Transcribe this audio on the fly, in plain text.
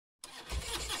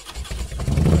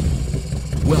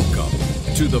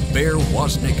to the Bear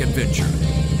Woznick Adventure.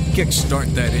 Kickstart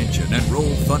that engine and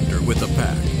roll thunder with the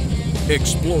pack.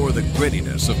 Explore the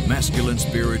grittiness of masculine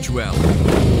spirituality.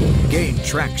 Gain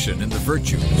traction in the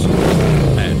virtues.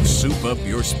 And soup up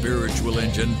your spiritual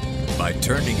engine by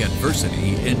turning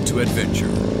adversity into adventure.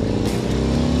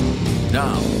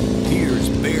 Now, here's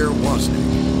Bear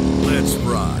Woznick. Let's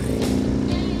ride.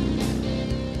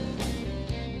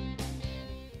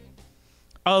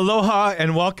 Aloha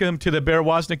and welcome to the Bear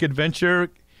Woznick Adventure,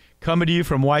 coming to you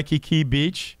from Waikiki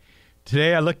Beach.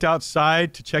 Today I looked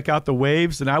outside to check out the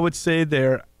waves, and I would say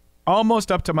they're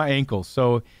almost up to my ankles.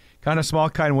 So kind of small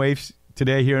kind waves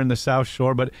today here in the South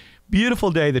Shore, but beautiful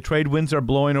day. The trade winds are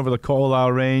blowing over the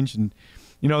Ko'olau Range, and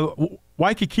you know,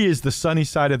 Waikiki is the sunny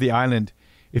side of the island.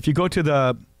 If you go to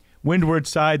the windward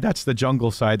side, that's the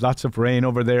jungle side. Lots of rain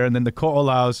over there, and then the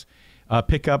Ko'olaus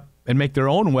pick up and make their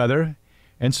own weather.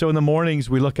 And so in the mornings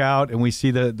we look out and we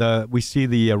see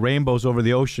the rainbows over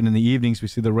the ocean. In the evenings we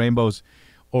see the rainbows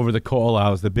over the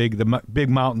Ko'olaus, the big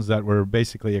mountains that were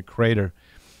basically a crater.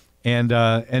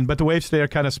 But the waves today are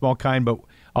kind of small kind. But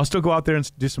I'll still go out there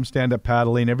and do some stand-up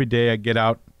paddling every day. I get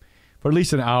out for at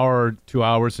least an hour or 2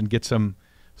 hours and get some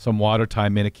water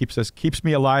time in. It keeps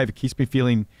me alive. It keeps me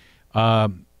feeling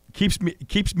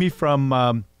keeps me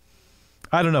from.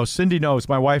 I don't know. Cindy knows.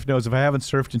 My wife knows. If I haven't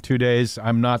surfed in 2 days,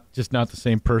 I'm not the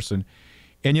same person.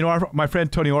 And, you know, my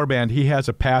friend Tony Orband, he has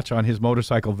a patch on his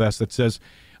motorcycle vest that says,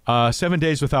 7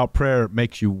 days without prayer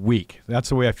makes you weak. That's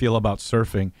the way I feel about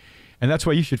surfing. And that's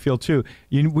why you should feel, too.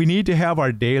 We need to have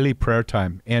our daily prayer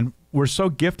time. And we're so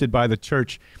gifted by the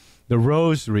church, the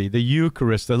rosary, the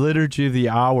Eucharist, the liturgy of the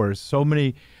hours, so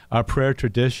many prayer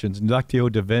traditions, Lectio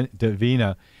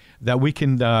Divina, that we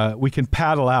can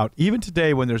paddle out. Even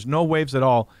today when there's no waves at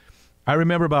all, I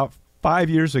remember about 5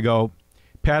 years ago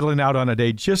paddling out on a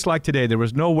day just like today. There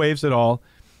was no waves at all,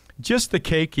 just the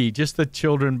keiki, just the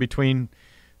children between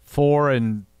 4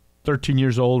 and 13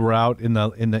 years old were out in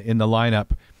the lineup.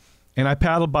 And I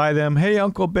paddled by them, hey,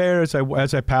 Uncle Bear, as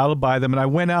I paddled by them. And I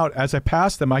went out. As I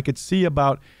passed them, I could see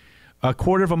about a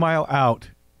quarter of a mile out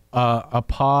a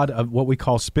pod of what we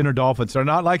call spinner dolphins. They're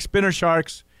not like spinner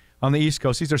sharks on the East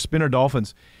Coast. These are spinner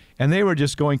dolphins. And they were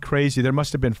just going crazy. There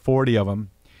must have been 40 of them.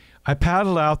 I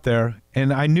paddled out there,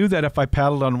 and I knew that if I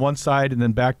paddled on one side and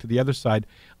then back to the other side,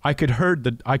 I could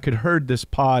herd this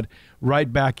pod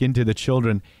right back into the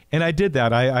children. And I did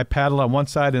that. I paddled on one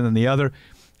side and then the other,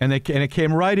 and it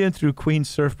came right in through Queen's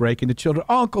Surf Break, and the children,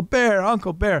 Uncle Bear,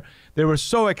 Uncle Bear. They were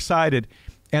so excited.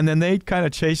 And then they kind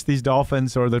of chased these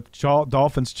dolphins, or the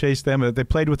dolphins chased them. They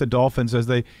played with the dolphins as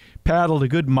they paddled a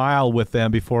good mile with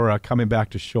them before coming back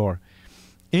to shore.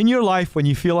 In your life, when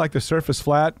you feel like the surf is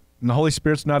flat and the Holy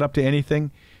Spirit's not up to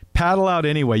anything, paddle out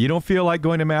anyway. You don't feel like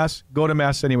going to Mass? Go to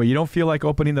Mass anyway. You don't feel like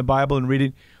opening the Bible and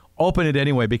reading? Open it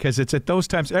anyway, because it's at those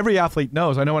times. Every athlete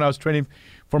knows. I know when I was training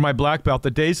for my black belt,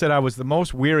 the days that I was the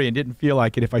most weary and didn't feel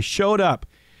like it, if I showed up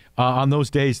on those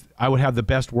days, I would have the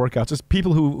best workouts. It's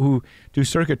people who do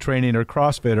circuit training or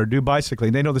CrossFit or do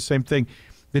bicycling. They know the same thing.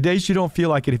 The days you don't feel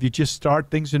like it, if you just start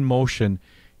things in motion,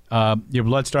 your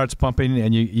blood starts pumping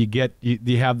and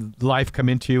you have life come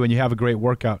into you and you have a great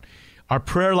workout. Our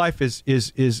prayer life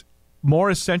is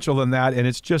more essential than that, and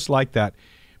it's just like that.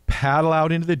 Paddle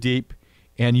out into the deep,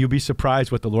 and you'll be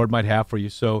surprised what the Lord might have for you.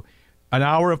 So an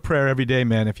hour of prayer every day,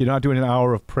 man. If you're not doing an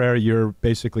hour of prayer, you're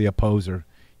basically a poser.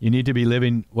 You need to be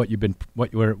living you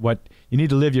need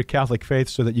to live your Catholic faith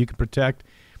so that you can protect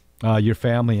your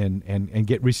family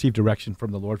and receive direction from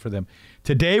the Lord for them.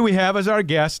 Today we have as our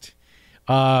guest,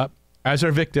 our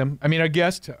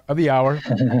guest of the hour,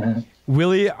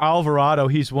 Willy Alvarado.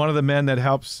 He's one of the men that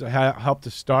helped to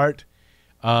start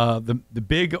the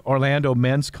big Orlando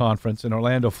Men's Conference in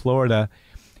Orlando, Florida.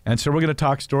 And so we're going to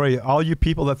talk story. All you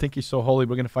people that think he's so holy,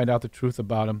 we're going to find out the truth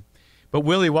about him. But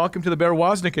Willy, welcome to the Bear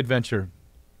Woznick Adventure.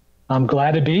 I'm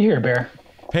glad to be here, Bear.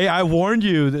 Hey, I warned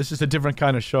you this is a different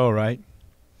kind of show, right?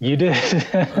 You did.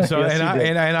 So, yes,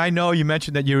 and I know you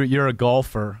mentioned that you're a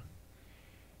golfer.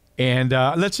 And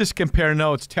let's just compare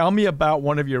notes. Tell me about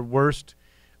one of your worst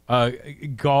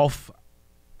golf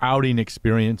outing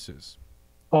experiences.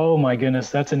 Oh, my goodness.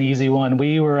 That's an easy one.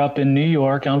 We were up in New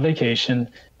York on vacation,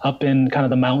 up in kind of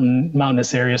the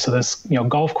mountainous area. So this,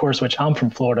 golf course, which I'm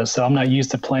from Florida, so I'm not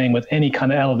used to playing with any kind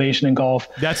of elevation in golf.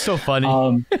 That's so funny.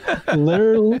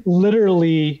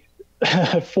 Literally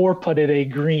four-putted a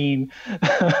green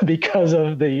because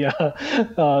of the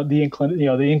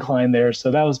incline there.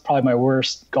 So that was probably my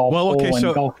worst golf hole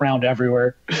and golf round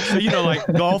everywhere. So like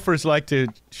golfers like to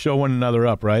show one another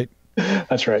up, right?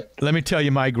 That's right. Let me tell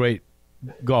you my great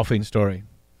golfing story.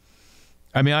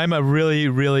 I mean, I'm a really,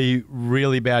 really,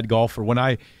 really bad golfer.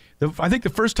 I think the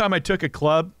first time I took a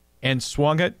club and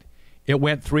swung it, it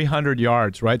went 300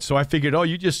 yards, right? So I figured,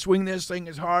 you just swing this thing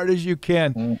as hard as you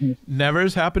can. Mm-hmm. Never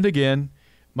has happened again.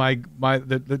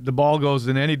 The ball goes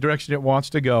in any direction it wants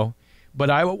to go. But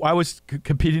I was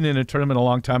competing in a tournament a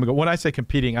long time ago. When I say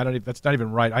competing, that's not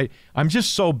even right. I'm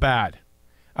just so bad.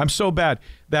 I'm so bad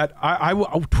that I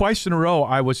twice in a row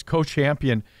I was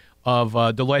co-champion of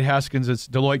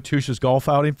Deloitte Touche's golf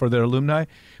outing for their alumni.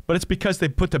 But it's because they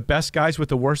put the best guys with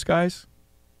the worst guys.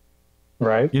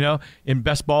 Right. In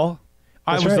best ball.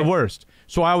 That's I was right. the worst.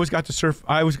 So I always got to surf.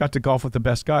 I always got to golf with the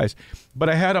best guys. But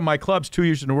I had on my clubs 2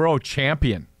 years in a row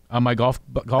champion on my golf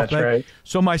That's night. right.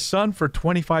 So my son, for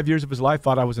 25 years of his life,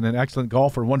 thought I was an excellent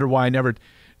golfer. Wonder why I never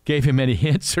gave him any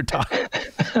hints or taught him.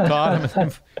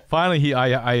 And finally,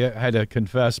 I had to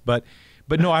confess. But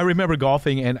no, I remember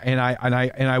golfing, and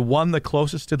I won the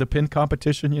closest to the pin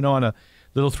competition, on a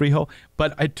little 3-hole.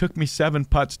 But it took me 7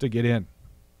 putts to get in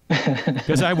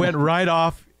because I went right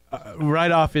off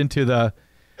into a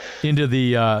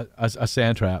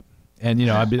sand trap. And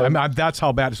that's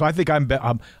how bad. So I think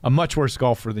I'm a much worse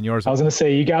golfer than yours. I was going to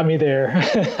say, you got me there.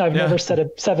 I've never set a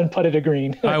 7-putted a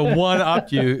green. I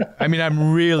one-upped you. I mean,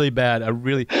 I'm really bad.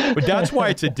 But that's why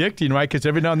it's addicting, right? Because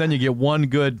every now and then you get one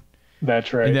good.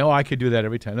 That's right. And I could do that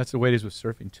every time. That's the way it is with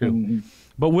surfing too. Mm-hmm.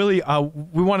 But Willy,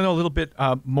 we want to know a little bit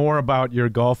more about your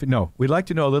golfing. No, we'd like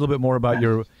to know a little bit more about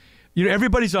your.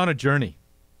 Everybody's on a journey.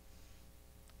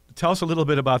 Tell us a little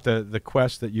bit about the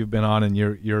quest that you've been on and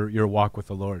your walk with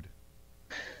the Lord.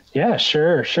 Yeah,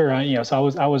 sure. So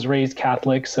I was raised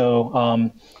Catholic,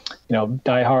 so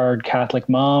diehard Catholic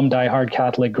mom, diehard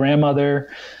Catholic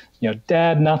grandmother.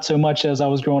 Dad not so much as I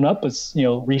was growing up, but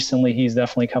recently he's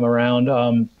definitely come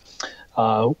around.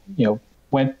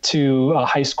 Went to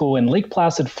high school in Lake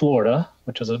Placid, Florida,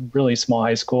 which was a really small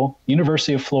high school.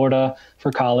 University of Florida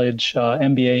for college,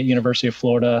 MBA at University of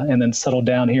Florida, and then settled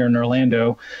down here in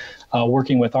Orlando,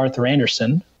 working with Arthur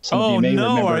Anderson. Remember.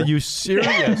 Are you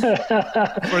serious?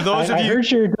 For those of you, I heard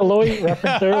your Deloitte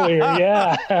reference earlier.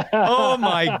 Yeah. Oh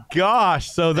my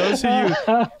gosh! So those of you,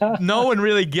 no one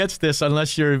really gets this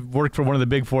unless you worked for one of the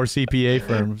big 4 CPA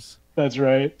firms. That's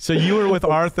right. So you were with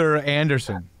Arthur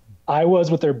Anderson. I was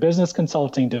with their business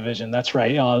consulting division. That's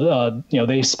right.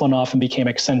 They spun off and became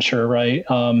Accenture, right?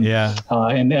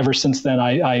 And ever since then,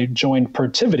 I joined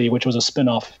Protiviti, which was a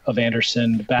spinoff of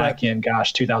Anderson back in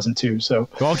 2002. So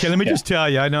okay, let me just tell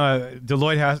you. I know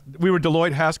we were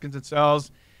Deloitte Haskins and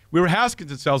Sells. We were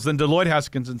Haskins and Sells, then Deloitte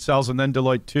Haskins and Sells, and then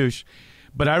Deloitte Touche.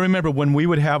 But I remember when we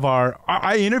would have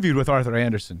I interviewed with Arthur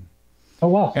Anderson. Oh,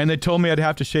 wow. And they told me I'd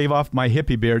have to shave off my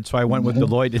hippie beard, so I went with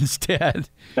Deloitte instead.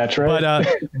 That's right.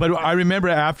 But I remember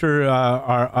after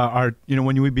our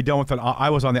when we'd be done with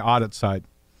I was on the audit side.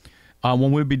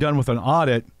 When we'd be done with an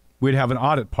audit, we'd have an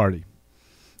audit party.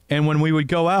 And when we would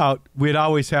go out, we'd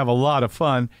always have a lot of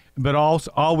fun, but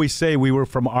also always say we were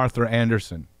from Arthur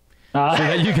Anderson. So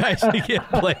that you guys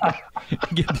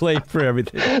get played for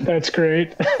everything. That's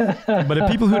great. But if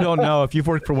people who don't know, if you've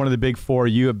worked for one of the big 4,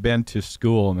 you have been to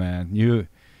school, man.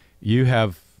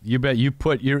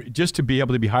 Just to be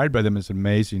able to be hired by them is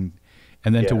amazing.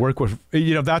 And then to work with,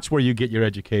 that's where you get your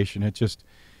education. It's just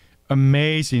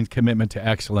amazing commitment to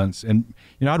excellence. And,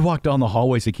 I'd walk down the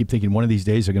hallways and keep thinking one of these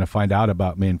days they're going to find out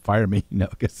about me and fire me,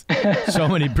 because so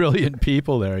many brilliant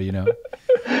people there,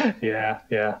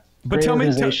 Yeah. But tell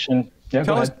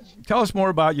us more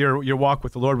about your walk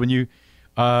with the Lord. When you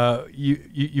were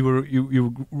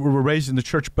raised in the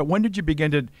church, but when did you begin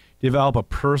to develop a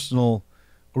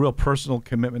real personal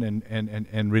commitment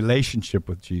and relationship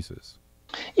with Jesus?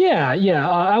 Yeah.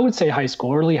 I would say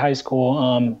early high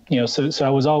school. So I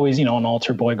was always, an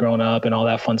altar boy growing up and all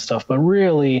that fun stuff. But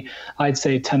really, I'd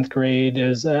say 10th grade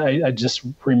is I just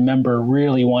remember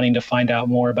really wanting to find out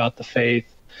more about the faith.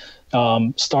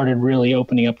 Started really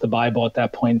opening up the Bible at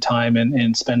that point in time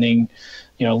and spending,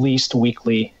 at least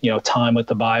weekly, time with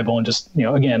the Bible and just,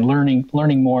 again, learning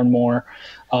more and more.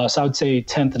 So I would say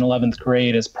 10th and 11th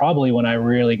grade is probably when I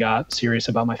really got serious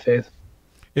about my faith.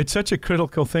 It's such a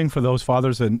critical thing for those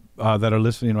fathers that are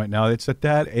listening right now. It's at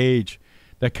that age,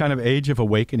 that kind of age of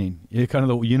awakening. Kind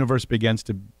of the universe begins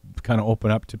to kind of open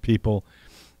up to people.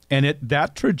 And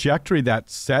that trajectory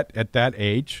that's set at that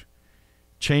age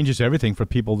changes everything for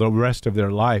people the rest of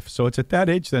their life. So it's at that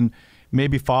age then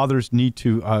maybe fathers need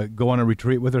to go on a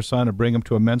retreat with their son or bring them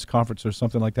to a men's conference or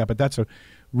something like that. But that's a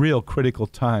real critical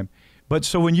time. But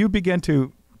so when you began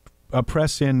to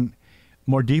press in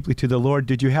more deeply to the Lord,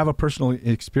 did you have a personal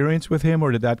experience with him,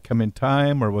 or did that come in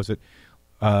time, or was it?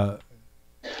 I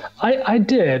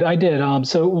did.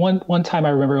 So one time I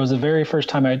remember it was the very first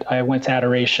time I went to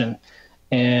adoration,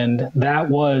 and that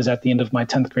was at the end of my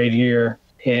 10th grade year.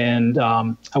 And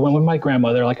I went with my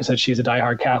grandmother. Like I said, she's a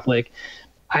diehard Catholic.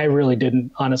 I really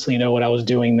didn't honestly know what I was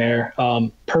doing there.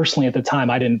 Personally, at the time,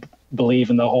 I didn't believe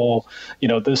in the whole,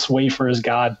 this wafer is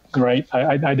God, right?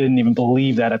 I didn't even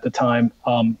believe that at the time,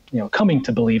 coming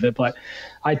to believe it. But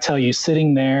I tell you,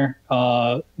 sitting there,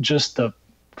 just the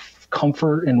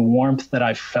comfort and warmth that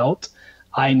I felt,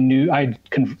 I knew I'd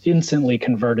instantly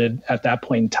converted at that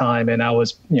point in time. And I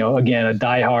was, again, a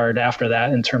diehard after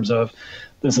that in terms of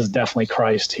this is definitely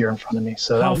Christ here in front of me.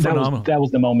 So that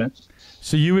was the moment.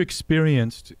 So you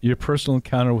experienced your personal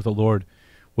encounter with the Lord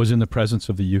was in the presence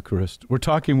of the Eucharist. We're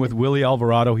talking with Willy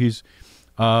Alvarado. He's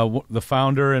the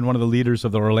founder and one of the leaders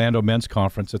of the Orlando Men's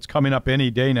Conference. It's coming up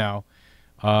any day now.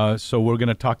 So we're going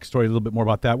to talk a little bit more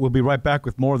about that. We'll be right back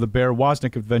with more of the Bear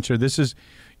Woznick adventure. This is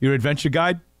your adventure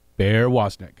guide, Bear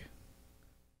Woznick.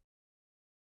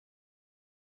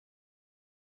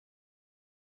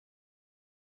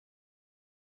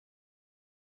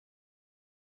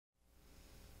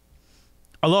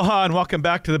 Aloha and welcome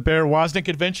back to the Bear Woznick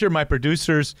adventure. My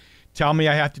producers tell me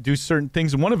I have to do certain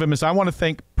things, and one of them is I want to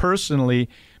thank personally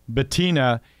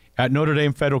Bettina at Notre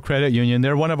Dame Federal Credit Union.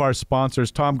 They're one of our sponsors.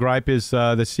 Tom Gripe is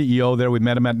the CEO there. We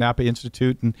met him at Napa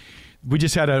Institute, and we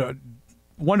just had a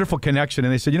wonderful connection.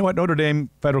 And they said, you know what, Notre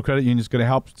Dame Federal Credit Union is going to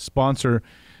help sponsor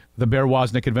the Bear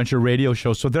Woznick Adventure radio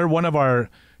show. So they're one of our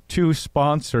two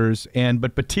sponsors,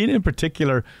 but Bettina in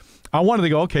particular, I wanted to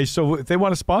go, okay, so if they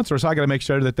want to sponsor us, I got to make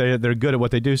sure that they're good at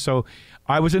what they do. So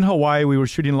I was in Hawaii. We were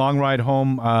shooting Long Ride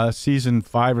Home, season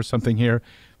 5 or something here.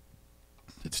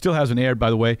 It still hasn't aired, by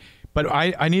the way. But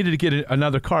I needed to get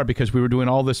another car because we were doing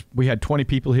all this. We had 20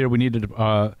 people here. We needed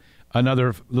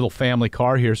another little family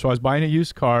car here. So I was buying a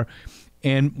used car.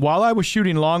 And while I was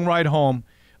shooting Long Ride Home,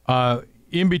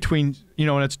 in between,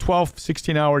 and it's 12,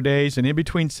 16-hour days, and in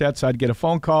between sets, I'd get a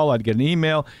phone call, I'd get an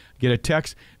email, get a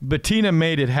text. Bettina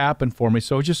made it happen for me,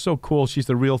 so it's just so cool. She's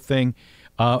the real thing,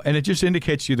 and it just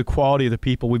indicates to you the quality of the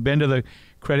people. We've been to the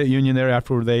credit union there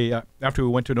after we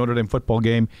went to a Notre Dame football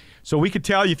game. So we could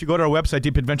tell you, if you go to our website,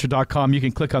 deepadventure.com, you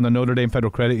can click on the Notre Dame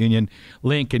Federal Credit Union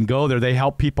link and go there. They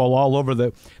help people all over.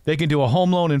 They can do a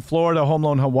home loan in Florida, a home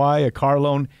loan in Hawaii, a car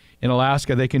loan in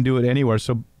Alaska. They can do it anywhere.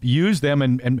 So use them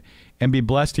and be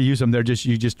blessed to use them.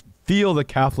 You just feel the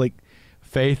Catholic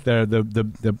faith there,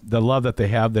 the love that they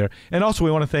have there. And also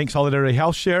we want to thank Solidarity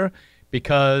Health Share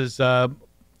because a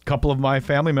couple of my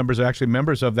family members are actually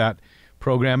members of that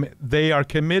program. They are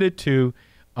committed to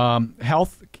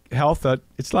health.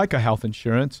 It's like a health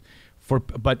insurance,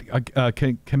 but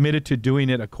committed to doing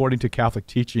it according to Catholic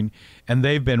teaching, and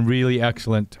they've been really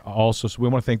excellent also. So we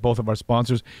want to thank both of our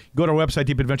sponsors. Go to our website,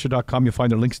 deepadventure.com. You'll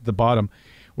find their links at the bottom.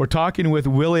 We're talking with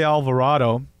Willy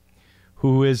Alvarado,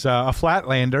 who is a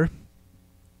flatlander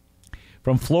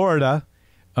from Florida.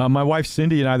 My wife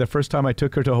Cindy and I, the first time I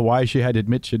took her to Hawaii, she had to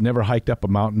admit she'd never hiked up a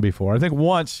mountain before. I think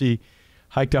once she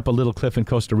hiked up a little cliff in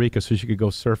Costa Rica so she could go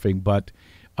surfing. But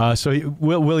so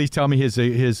Willy's telling me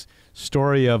his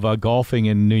story of golfing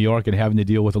in New York and having to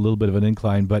deal with a little bit of an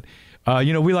incline. But,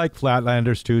 we like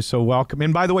flatlanders too, so welcome.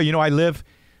 And by the way, I live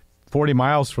 40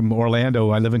 miles from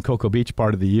Orlando. I live in Cocoa Beach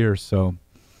part of the year, so.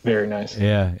 Very nice.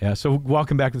 Yeah. So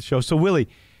welcome back to the show. So Willy,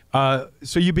 so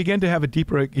you began to have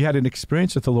you had an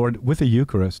experience with the Lord with the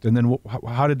Eucharist, and then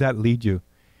how did that lead you?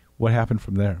 What happened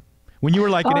from there? When you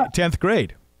were like in 10th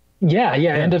grade? Yeah,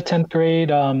 end of 10th grade,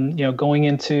 going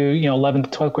into,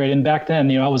 11th, 12th grade. And back then,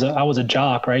 I was a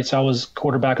jock, right? So I was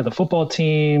quarterback of the football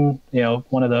team,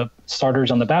 one of the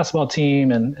starters on the basketball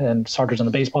team and starters on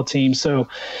the baseball team. So,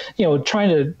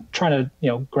 trying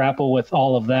to grapple with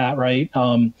all of that, right?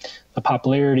 The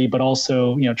popularity, but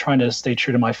also, trying to stay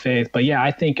true to my faith. But yeah,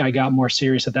 I think I got more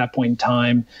serious at that point in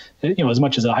time, as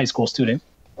much as a high school student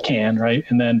can, right?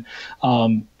 And then,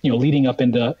 leading up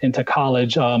into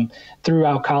college,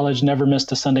 throughout college, never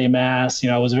missed a Sunday mass.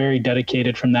 I was very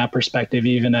dedicated from that perspective,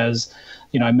 even as,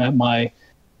 I met my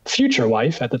future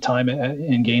wife at the time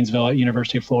in Gainesville at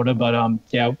University of Florida, but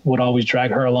would always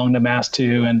drag her along to mass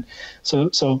too. And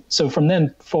so from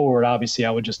then forward, obviously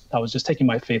I was just taking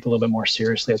my faith a little bit more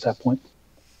seriously at that point.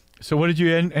 So what did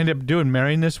you end up doing?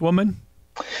 Marrying this woman?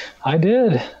 I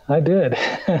did.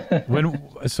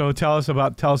 So tell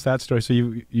us that story. So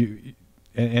you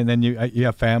then you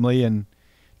have family, and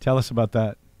tell us about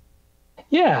that.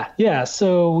 Yeah.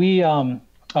 So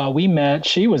we met.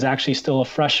 She was actually still a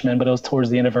freshman, but it was towards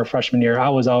the end of her freshman year. I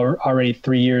was already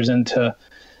 3 years into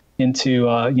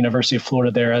University of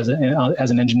Florida there as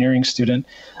an engineering student.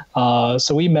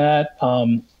 So we met,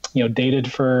 dated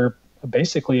for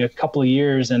basically a couple of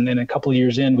years. And then a couple of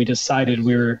years in, we decided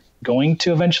we were going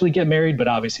to eventually get married, but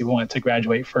obviously we wanted to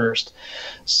graduate first.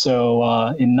 So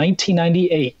in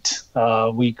 1998,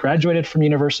 we graduated from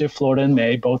University of Florida in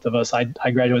May, both of us. I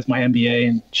graduated with my MBA,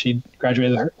 and she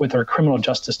graduated with her criminal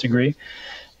justice degree.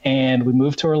 And we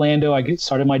moved to Orlando. I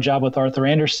started my job with Arthur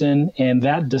Andersen, and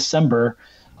that December,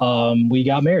 we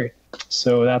got married.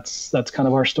 So that's kind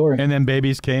of our story. And then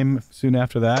babies came soon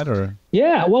after that, or?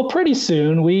 Yeah, well, pretty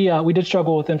soon. We did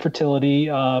struggle with infertility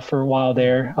for a while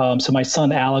there. So my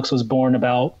son Alex was born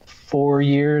about 4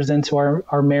 years into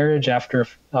our marriage after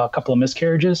a couple of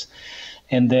miscarriages,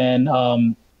 and then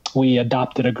we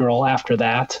adopted a girl after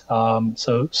that.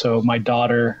 So my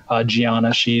daughter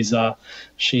Gianna, she's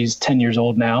 10 years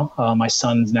old now. My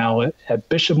son's now at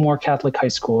Bishop Moore Catholic High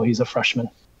School. He's a freshman.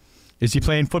 Is he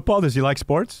playing football? Does he like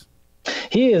sports?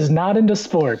 He is not into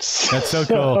sports. That's so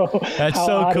cool. That's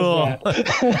so cool.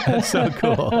 That's so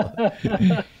cool.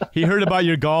 He heard about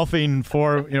your golfing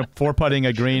four putting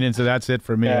a green, and so that's it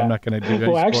for me. Yeah. I'm not going to do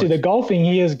any actually, sports. the golfing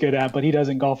he is good at, but he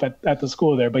doesn't golf at the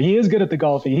school there. But he is good at the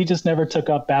golfing. He just never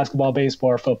took up basketball, baseball,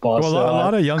 or football. Well, a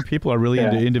lot of young people are really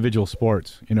into individual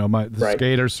sports. The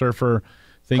skater, surfer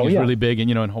thing is really big, and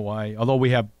in Hawaii. Although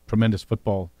we have tremendous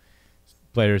football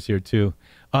players here too.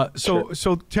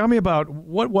 So tell me about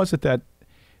what was it that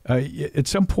at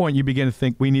some point you began to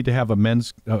think we need to have a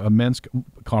men's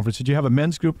conference. Did you have a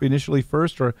men's group initially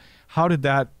first, or how did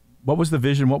that? What was the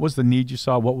vision? What was the need you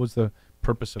saw? What was the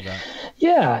purpose of that?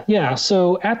 Yeah.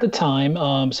 So at the time,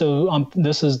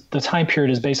 this is the time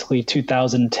period is basically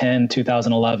 2010,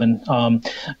 2011.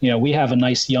 We have a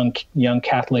nice young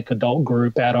Catholic adult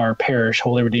group at our parish,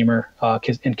 Holy Redeemer,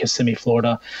 in Kissimmee,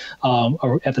 Florida.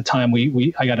 At the time,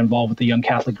 I got involved with the young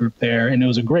Catholic group there, and it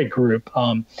was a great group.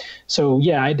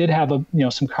 I did have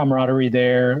some camaraderie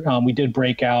there. We did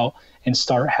break out and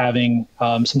start having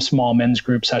some small men's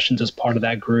group sessions as part of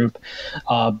that group.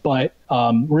 But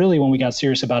really when we got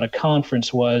serious about a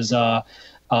conference was Eugene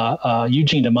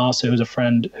DeMasso, who's a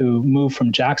friend who moved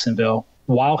from Jacksonville.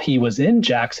 While he was in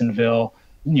Jacksonville,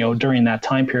 during that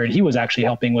time period, he was actually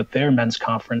helping with their men's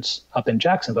conference up in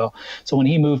Jacksonville. So when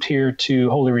he moved here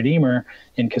to Holy Redeemer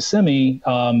in Kissimmee,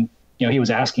 he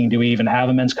was asking, do we even have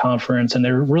a men's conference? And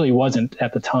there really wasn't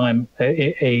at the time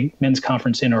a men's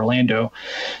conference in Orlando.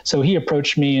 So he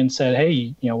approached me and said,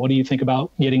 hey, what do you think about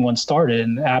getting one started?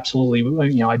 And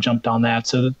absolutely, I jumped on that.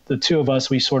 So the two of us,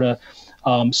 we sort of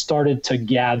started to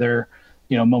gather,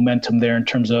 momentum there in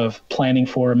terms of planning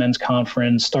for a men's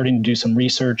conference, starting to do some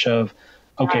research of,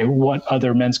 okay, what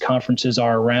other men's conferences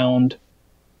are around.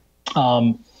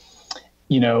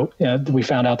 We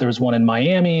found out there was one in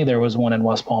Miami, there was one in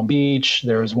West Palm Beach,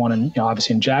 there was one in,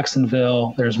 obviously in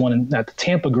Jacksonville, there's one that the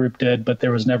Tampa group did, but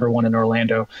there was never one in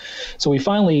Orlando. So we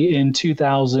finally, in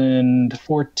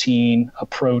 2014,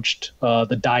 approached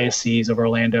the Diocese of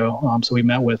Orlando. So we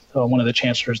met with one of the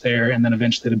chancellors there, and then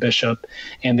eventually the bishop,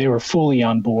 and they were fully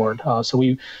on board. So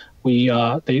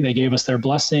they gave us their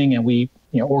blessing, and we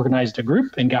organized a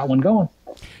group and got one going.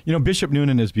 Bishop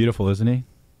Noonan is beautiful, isn't he?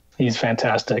 He's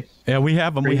fantastic. Yeah, we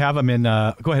have him. We have him in.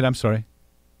 Go ahead. I'm sorry.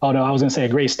 Oh no, I was going to say a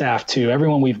great staff too.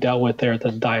 Everyone we've dealt with there at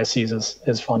the diocese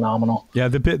is phenomenal. Yeah,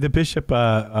 the bishop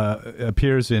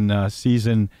appears in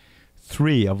season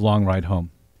 3 of Long Ride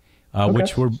Home,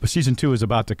 which season 2 is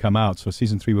about to come out. So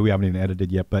season 3 we haven't even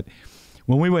edited yet. But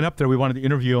when we went up there, we wanted to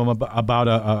interview him about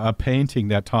a painting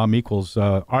that Tom Equals,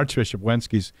 Archbishop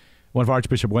Wenski's, one of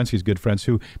Archbishop Wenski's good friends.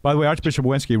 Who, by the way, Archbishop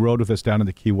Wenski rode with us down in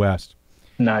the Key West.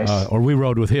 Nice. Or we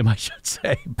rode with him, I should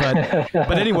say.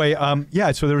 But anyway,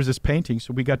 so there was this painting.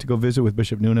 So we got to go visit with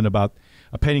Bishop Noonan about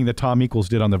a painting that Tom Equals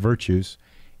did on the virtues.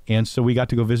 And so we got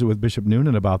to go visit with Bishop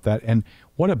Noonan about that. And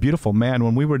what a beautiful man.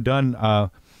 When we were done,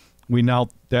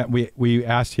 we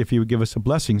asked if he would give us a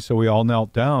blessing. So we all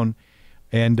knelt down.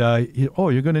 And,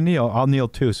 you're going to kneel. I'll kneel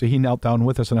too. So he knelt down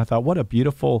with us. And I thought, what a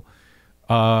beautiful,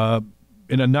 in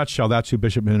a nutshell, that's who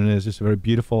Bishop Noonan is. Just a very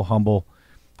beautiful, humble,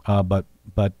 but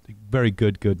very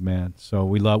good man. So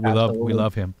we love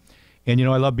him, and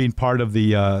I love being part of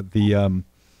the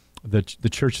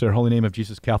church there, Holy Name of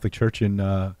Jesus Catholic Church in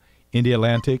India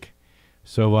Atlantic.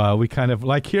 So we kind of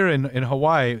like here in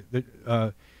Hawaii.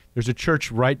 There's a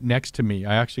church right next to me.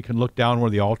 I actually can look down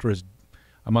where the altar is.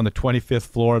 I'm on the 25th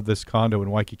floor of this condo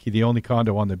in Waikiki, the only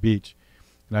condo on the beach,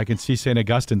 and I can see St.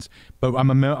 Augustine's. But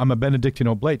I'm a Benedictine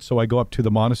Oblate, so I go up to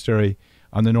the monastery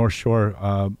on the North Shore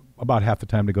about half the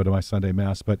time to go to my Sunday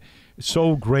Mass. But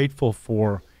so grateful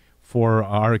for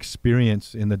our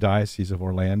experience in the Diocese of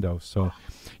Orlando. So,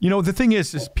 the thing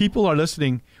is people are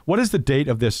listening. What is the date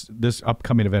of this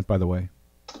upcoming event, by the way?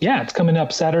 Yeah, it's coming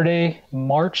up Saturday,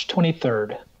 March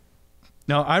 23rd.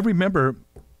 Now, I remember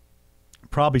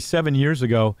probably 7 years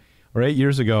ago or 8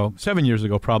 years ago, 7 years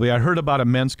ago probably, I heard about a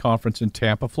men's conference in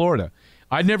Tampa, Florida.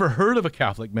 I'd never heard of a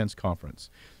Catholic men's conference.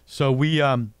 So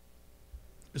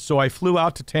so I flew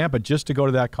out to Tampa just to go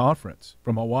to that conference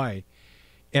from Hawaii.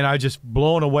 And I was just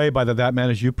blown away by the That Man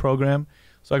Is You program.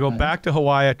 So I go back to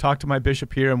Hawaii. I talked to my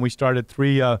bishop here, and we started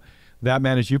 3 That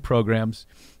Man Is You programs.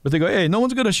 But they go, hey, no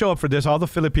one's going to show up for this. All the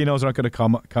Filipinos aren't going to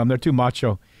come. They're too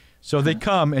macho. So they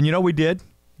come, and you know what we did?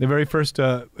 The very first,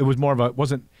 it was more of a,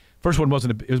 first one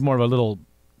wasn't, it was more of a little,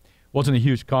 wasn't a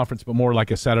huge conference, but more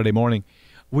like a Saturday morning.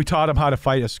 We taught them how to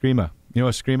fight eskrima. You know,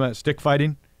 eskrima, stick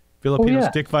fighting, Filipino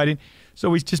stick fighting. So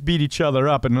we just beat each other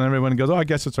up, and then everyone goes, oh, I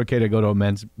guess it's okay to go to a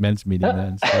men's meeting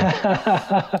then. So.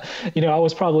 I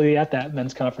was probably at that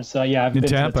men's conference. So yeah, I've been to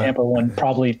the Tampa one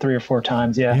probably 3 or 4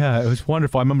 times. Yeah. Yeah, it was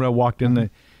wonderful. I remember I walked in,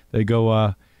 they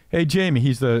go, hey, Jamie,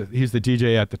 he's the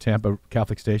DJ at the Tampa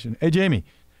Catholic station. Hey, Jamie,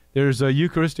 there's a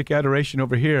Eucharistic adoration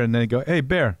over here. And then they go, hey,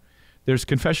 Bear, there's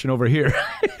confession over here.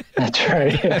 That's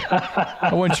right.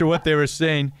 I wasn't sure what they were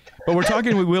saying. But we're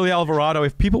talking with Willy Alvarado.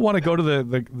 If people want to go to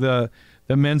the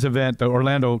men's event, the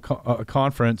Orlando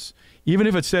conference, even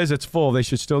if it says it's full, they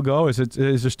should still go? Is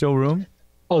there still room?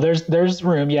 Oh, there's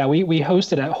room. Yeah, we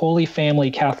hosted at Holy Family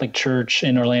Catholic Church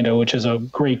in Orlando, which is a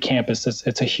great campus.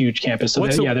 It's a huge campus. So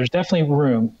there's definitely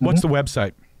room. What's the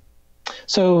website?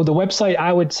 So the website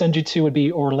I would send you to would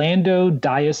be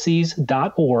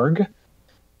orlandodiocese.org.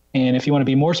 And if you want to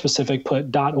be more specific,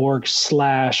 put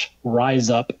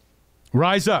 .org/riseup.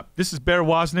 Rise Up. This is Bear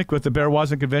Woznick with the Bear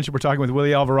Woznick Convention. We're talking with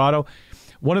Willy Alvarado,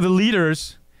 one of the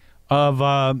leaders of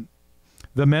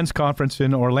the men's conference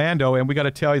in Orlando. And we got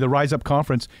to tell you, the Rise Up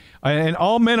conference, and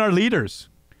all men are leaders.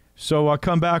 So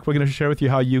come back. We're going to share with you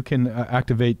how you can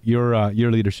activate your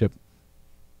leadership.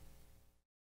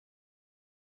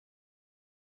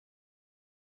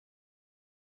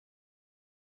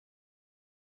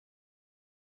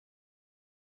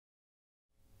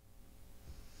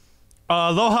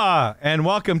 Aloha, and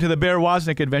welcome to the Bear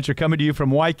Woznick Adventure, coming to you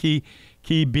from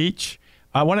Waikiki Beach.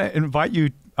 I want to invite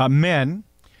you, men,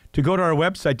 to go to our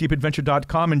website,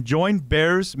 deepadventure.com, and join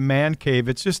Bear's Man Cave.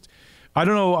 It's just, I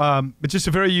don't know, it's just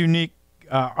a very unique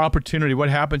opportunity. What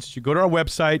happens is you go to our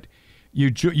website,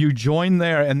 you join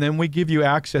there, and then we give you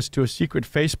access to a secret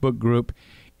Facebook group,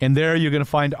 and there you're going to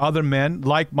find other men,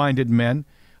 like-minded men.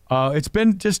 It's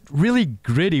been just really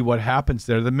gritty what happens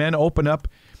there. The men open up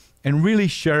and really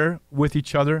share with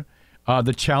each other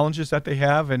the challenges that they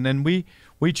have. And then we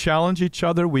challenge each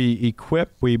other, we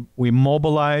equip, we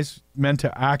mobilize men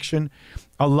to action.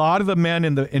 A lot of the men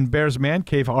in Bear's Man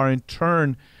Cave are in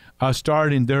turn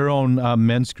starting their own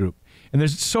men's group. And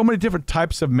there's so many different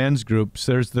types of men's groups.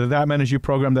 There's the That Man Is You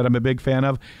program that I'm a big fan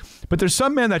of. But there's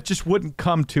some men that just wouldn't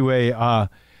come to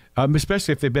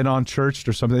especially if they've been unchurched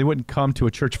or something, they wouldn't come to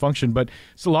a church function. But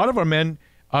it's a lot of our men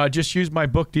just use my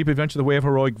book, Deep Adventure, The Way of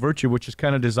Heroic Virtue, which is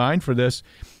kind of designed for this.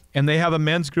 And they have a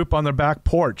men's group on their back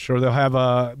porch, or they'll have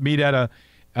a meet at a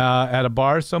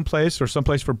bar someplace, or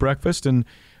someplace for breakfast.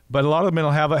 But a lot of them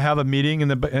will have a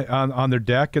meeting on their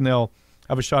deck, and they'll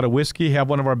have a shot of whiskey, have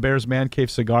one of our Bear's Man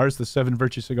Cave cigars, the 7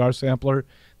 Virtue cigar sampler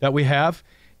that we have.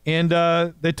 And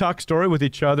they talk story with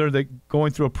each other. They're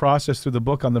going through a process through the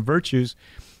book on the virtues.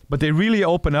 But they really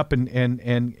open up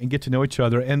and get to know each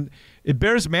other. And at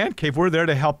Bear's Man Cave, we're there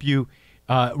to help you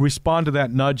respond to that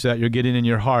nudge that you're getting in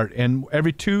your heart. And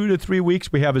every 2 to 3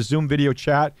 weeks, we have a Zoom video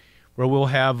chat where we'll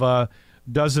have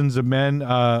dozens of men,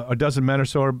 a dozen men or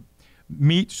so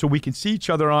meet so we can see each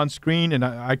other on screen. And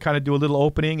I kind of do a little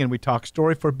opening, and we talk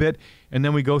story for a bit. And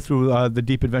then we go through the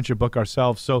Deep Adventure book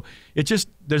ourselves. So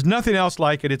there's nothing else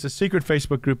like it. It's a secret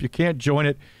Facebook group. You can't join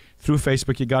it through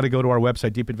Facebook. You got to go to our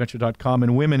website, deepadventure.com.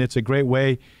 And women, it's a great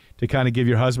way to kind of give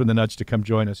your husband the nudge to come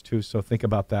join us too. So think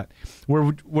about that.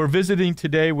 We're visiting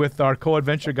today with our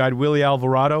co-adventure guide, Willy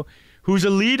Alvarado, who's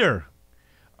a leader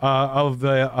of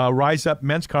the Rise Up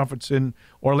Men's Conference in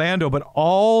Orlando. But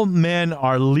all men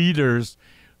are leaders.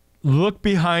 Look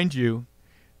behind you.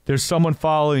 There's someone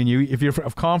following you. If you're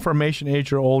of confirmation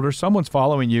age or older, someone's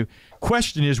following you.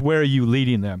 Question is, where are you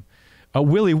leading them?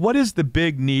 Willy, what is the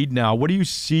big need now? What do you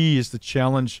see as the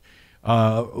challenge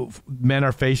men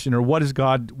are facing, or what is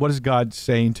God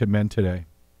saying to men today?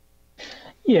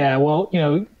 Yeah, well,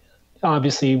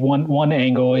 obviously one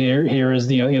angle here is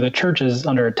the church is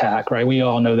under attack, right? We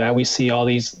all know that. We see all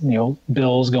these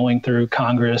bills going through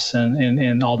Congress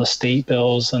and all the state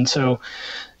bills, and so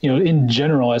in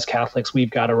general as Catholics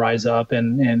we've got to rise up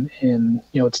and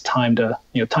it's time to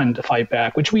fight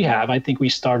back, which we have. I think we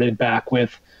started back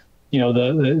with the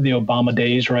Obama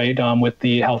days, right? With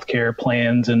the healthcare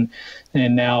plans and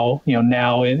now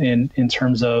in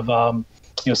terms of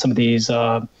some of these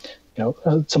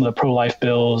some of the pro-life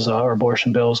bills or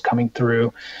abortion bills coming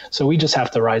through. So we just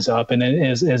have to rise up. And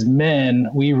as men,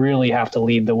 we really have to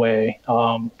lead the way.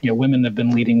 Women have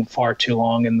been leading far too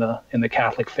long in the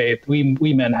Catholic faith.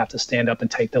 We men have to stand up and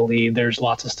take the lead. There's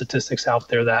lots of statistics out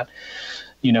there that,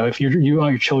 if you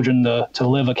want your children to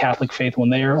live a Catholic faith when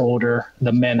they are older,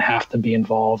 the men have to be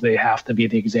involved. They have to be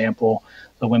the example.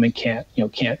 The women can't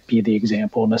be the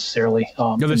example necessarily.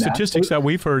 The statistics that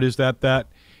we've heard is that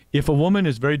if a woman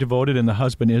is very devoted and the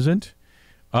husband isn't,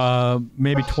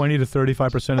 maybe 20 to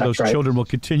 35% of those children will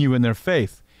continue in their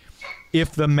faith.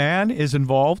 If the man is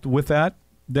involved with that,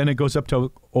 then it goes up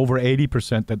to over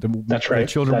 80% that the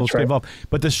children will stay involved.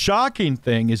 But the shocking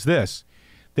thing is this,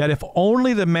 that if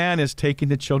only the man is taking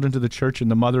the children to the church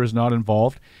and the mother is not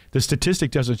involved, the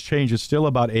statistic doesn't change. It's still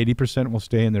about 80% will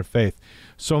stay in their faith.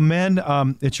 So men,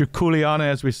 it's your kuleana,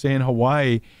 as we say in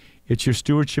Hawaii. It's your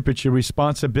stewardship. It's your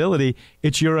responsibility.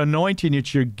 It's your anointing.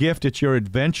 It's your gift. It's your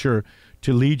adventure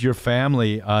to lead your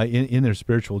family in their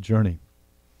spiritual journey.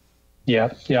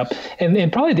 Yeah.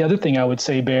 And probably the other thing I would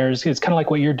say, Bear, is it's kind of like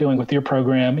what you're doing with your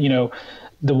program.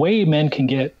 The way men can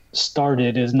get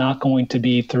started is not going to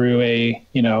be through a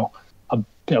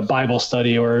Bible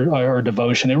study or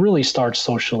devotion. It really starts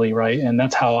socially, right? And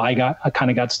that's how I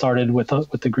kind of got started with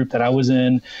the group that I was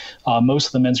in. Most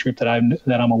of the men's group that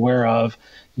I'm aware of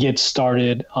get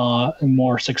started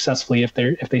more successfully if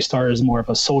they start as more of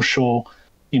a social,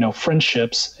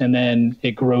 friendships, and then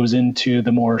it grows into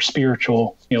the more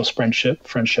spiritual,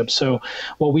 friendships. So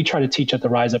what we try to teach at the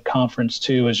Rise Up Conference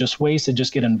too is just ways to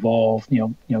just get involved,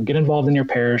 get involved in your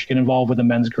parish, get involved with a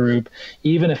men's group,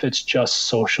 even if it's just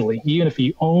socially, even if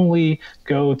you only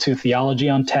go to Theology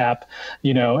on Tap,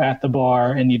 at the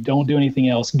bar and you don't do anything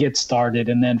else, get started.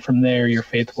 And then from there, your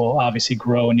faith will obviously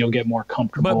grow and you'll get more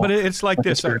comfortable. But it's like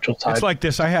this. It's like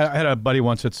this. I had a buddy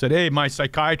once that said, hey, my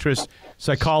psychologist,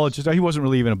 he wasn't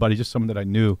really even a buddy, just someone that I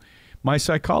knew. My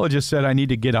psychologist said I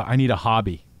need a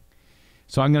hobby.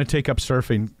 So I'm going to take up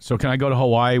surfing. So can I go to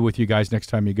Hawaii with you guys next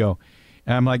time you go?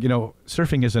 And I'm like,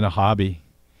 surfing isn't a hobby.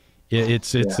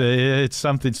 It's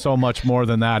something so much more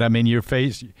than that. I mean,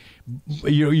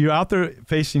 you're out there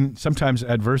facing sometimes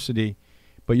adversity,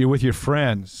 but you're with your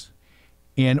friends.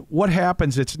 And what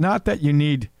happens, it's not that you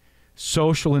need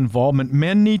social involvement.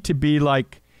 Men need to be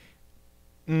like,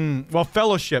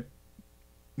 fellowship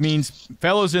means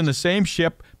fellows in the same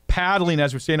ship, paddling,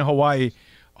 as we say in Hawaii,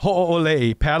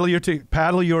 ho'olei,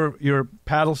 paddle your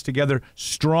paddles together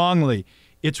strongly.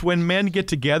 It's when men get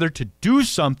together to do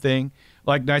something,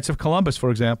 like Knights of Columbus,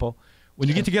 for example. When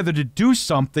you get together to do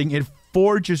something, it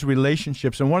forges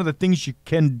relationships. And one of the things you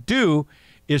can do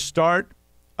is start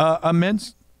a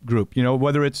men's group,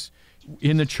 whether it's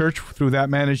in the church through That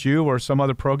Man Is You or some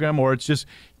other program, or it's just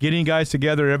getting guys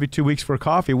together every 2 weeks for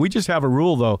coffee. We just have a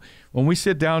rule, though. When we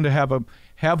sit down to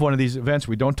have one of these events,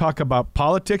 we don't talk about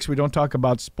politics. We don't talk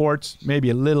about sports,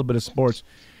 maybe a little bit of sports.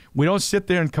 We don't sit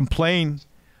there and complain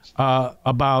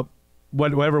about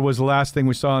whatever was the last thing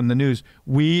we saw in the news.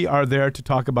 We are there to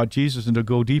talk about Jesus and to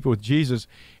go deeper with Jesus.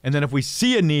 And then if we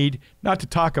see a need, not to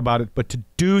talk about it, but to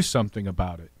do something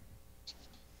about it.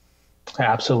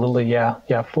 Absolutely. Yeah.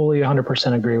 Fully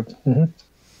 100% agree. Mm-hmm.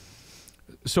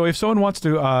 So if someone wants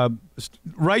to,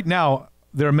 right now,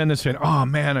 there are men that say, oh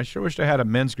man, I sure wish I had a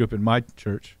men's group in my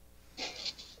church.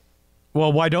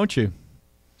 Well, why don't you?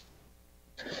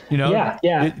 Yeah.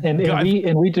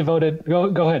 And we devoted,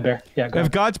 go ahead, Bear. Yeah.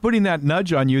 If God's putting that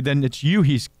nudge on you, then it's you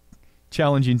he's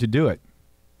challenging to do it.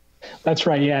 That's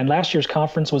right. Yeah. And last year's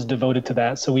conference was devoted to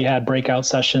that. So we had breakout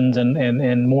sessions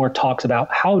and more talks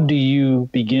about how do you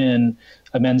begin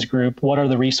a men's group? What are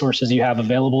the resources you have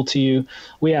available to you?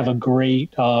 We have a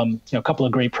great, couple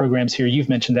of great programs here. You've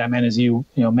mentioned That Man Is You,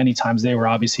 many times. They were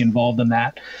obviously involved in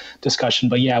that discussion.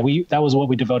 But yeah, that was what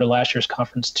we devoted last year's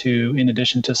conference to, in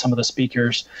addition to some of the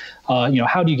speakers.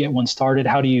 How do you get one started?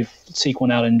 How do you seek one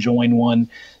out and join one?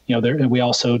 We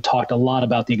also talked a lot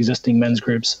about the existing men's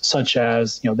groups, such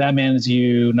as, That Man Is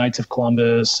You, Knights of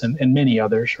Columbus, and many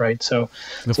others, right? So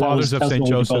the Fathers of St.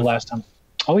 Joseph last time.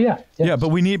 Oh yeah. Yeah, but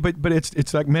we need, but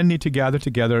it's like men need to gather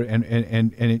together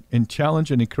and challenge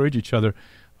and encourage each other,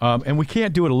 and we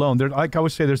can't do it alone. Like I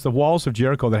would say, there's the walls of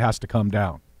Jericho that has to come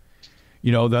down.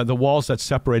 The walls that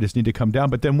separate us need to come down,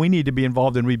 but then we need to be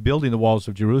involved in rebuilding the walls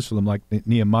of Jerusalem, like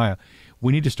Nehemiah.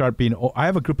 We need to start being. I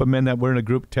have a group of men that we're in a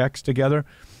group text together.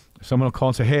 Someone will call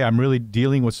and say, "Hey, I'm really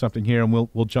dealing with something here," and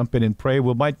we'll jump in and pray.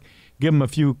 We might give them a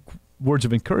few words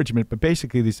of encouragement, but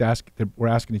basically, we're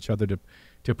asking each other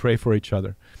to pray for each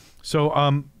other.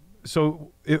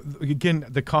 So, again,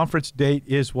 the conference date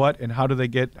is what, and how do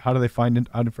they find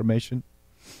out information?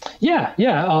 Yeah.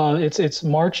 It's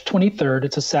March 23rd.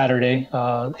 It's a Saturday,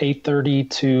 8:30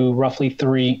 to roughly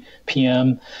 3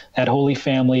 p.m. at Holy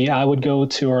Family. I would go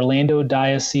to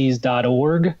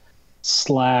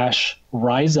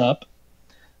orlandodiocese.org/rise up.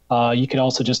 You could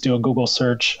also just do a Google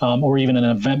search or even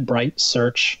an Eventbrite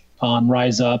search on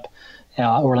Rise Up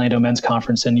Orlando Men's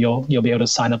Conference, and you'll be able to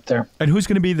sign up there. And who's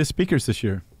going to be the speakers this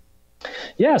year?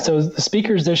 Yeah, so the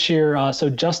speakers this year, so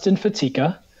Justin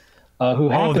Fatica, who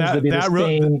happens to be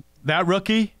that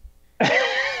rookie?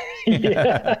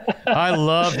 Yeah. I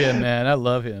love him, man. I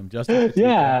love him. Justin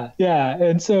Fatica. Yeah.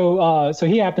 And so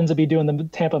he happens to be doing the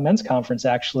Tampa Men's Conference,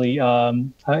 actually. I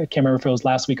can't remember if it was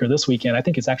last week or this weekend. I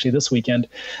think it's actually this weekend.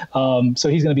 So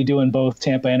he's going to be doing both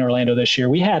Tampa and Orlando this year.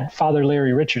 We had Father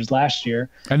Larry Richards last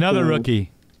year. Another rookie.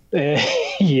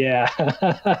 Yeah.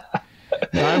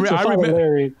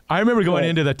 I remember going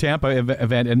into the Tampa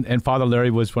event, and Father Larry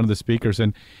was one of the speakers,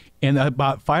 and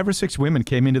about 5 or 6 women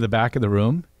came into the back of the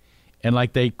room, and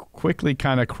like they quickly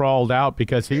kind of crawled out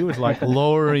because he was like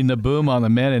lowering the boom on the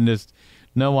men in just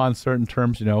no uncertain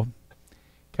terms, kind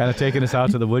of taking us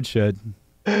out to the woodshed.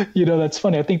 That's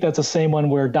funny. I think that's the same one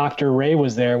where Dr. Ray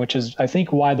was there, which is, I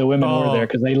think, why the women were there,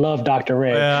 because they love Dr.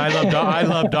 Ray. Yeah, I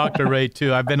love Dr. Ray,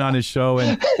 too. I've been on his show,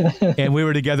 and we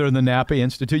were together in the Napa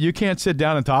Institute. You can't sit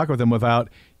down and talk with him without,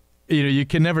 you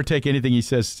can never take anything he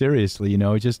says seriously,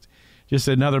 just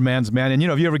another man's man. And,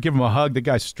 if you ever give him a hug, the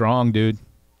guy's strong, dude.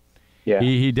 Yeah.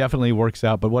 He definitely works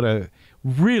out, but what a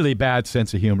really bad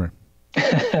sense of humor.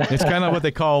 It's kind of what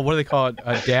they call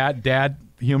it? Dad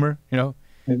humor,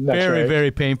 Very, very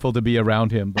painful to be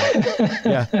around him. But,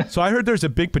 yeah. So I heard there's a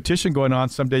big petition going on.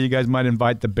 Someday you guys might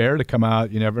invite the bear to come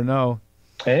out. You never know.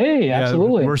 Hey,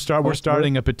 absolutely. We're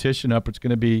starting a petition up. It's going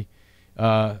to be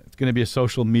a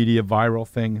social media viral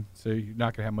thing. So you're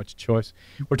not going to have much choice.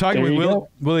 We're talking with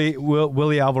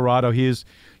Willy Alvarado. He is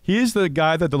the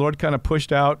guy that the Lord kind of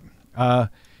pushed out. It's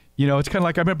kind of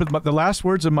like I remember the last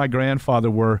words of my grandfather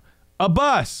were a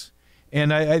bus.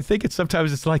 And I think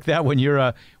sometimes it's like that when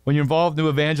you're involved in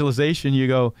new evangelization.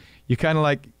 You kind of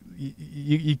like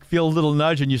you feel a little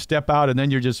nudge and you step out, and then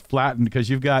you're just flattened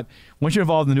because once you're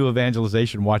involved in the new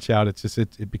evangelization, watch out.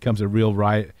 It becomes a real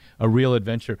riot, a real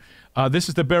adventure. This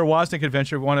is the Bear Woznick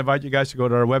Adventure. We want to invite you guys to go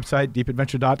to our website,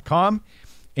 deepadventure.com,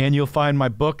 and you'll find my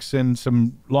books and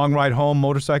some long ride home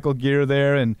motorcycle gear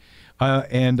there and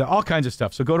all kinds of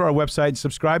stuff. So go to our website and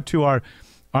subscribe to our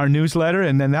newsletter,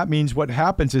 and then that means what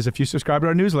happens is if you subscribe to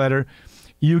our newsletter,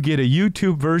 you get a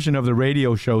YouTube version of the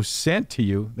radio show sent to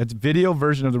you. That's video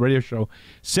version of the radio show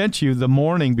sent to you the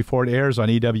morning before it airs on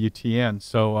EWTN.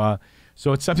 So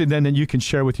it's something then that you can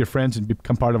share with your friends and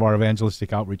become part of our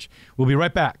evangelistic outreach. We'll be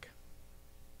right back.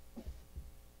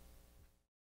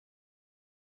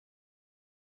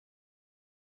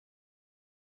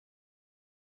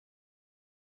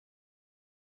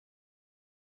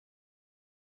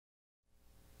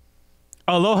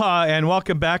 Aloha and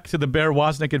welcome back to the Bear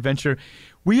Woznick Adventure.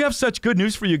 We have such good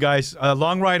news for you guys.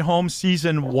 Long Ride Home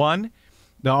Season 1,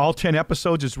 all 10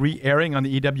 episodes is re-airing on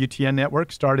the EWTN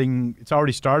network. It's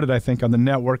already started, I think, on the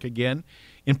network again,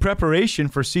 in preparation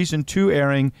for Season 2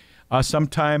 airing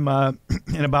sometime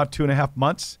in about 2.5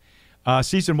 months.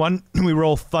 Season 1, we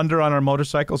roll thunder on our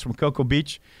motorcycles from Cocoa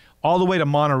Beach all the way to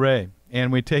Monterey,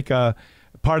 and we take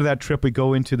part of that trip, we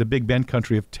go into the Big Bend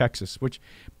country of Texas, which,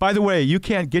 by the way, you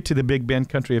can't get to the Big Bend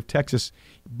country of Texas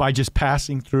by just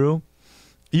passing through.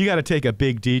 You got to take a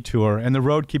big detour, and the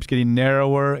road keeps getting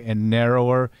narrower and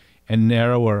narrower and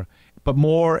narrower, but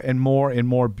more and more and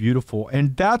more beautiful.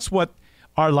 And that's what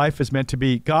our life is meant to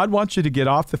be. God wants you to get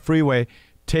off the freeway,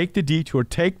 take the detour,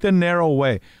 take the narrow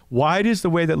way. Wide is the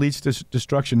way that leads to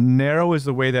destruction. Narrow is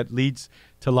the way that leads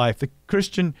to life. The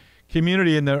Christian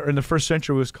community in the first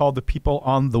century was called the people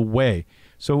on the way.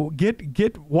 So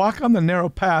walk on the narrow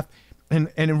path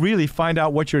and really find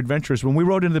out what your adventure is. When we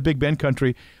rode into the Big Bend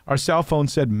country, our cell phone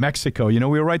said Mexico. We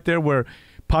were right there where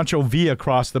Pancho Villa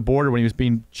crossed the border when he was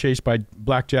being chased by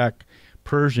blackjack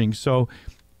Pershing. So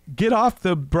get off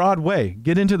the broad way,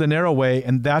 get into the narrow way,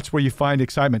 and that's where you find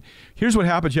excitement. Here's what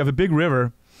happens. You have a big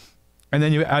river and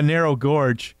then a narrow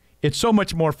gorge. It's so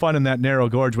much more fun in that narrow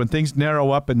gorge when things narrow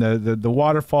up and the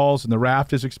waterfalls and the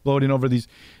raft is exploding over the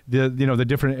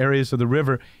different areas of the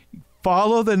river.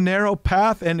 Follow the narrow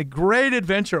path and a great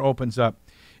adventure opens up.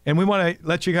 And we want to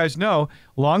let you guys know,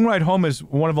 Long Ride Home is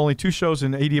one of only 2 shows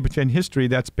in EWTN history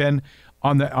that's been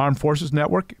on the Armed Forces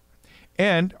Network,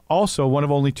 and also one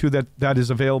of only 2 that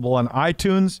is available on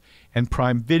iTunes and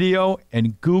Prime Video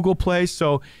and Google Play.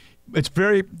 So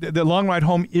the Long Ride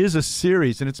Home is a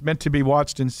series, and it's meant to be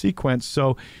watched in sequence.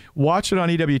 So watch it on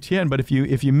EWTN. But if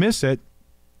you miss it,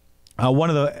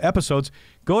 one of the episodes,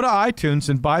 go to iTunes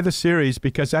and buy the series,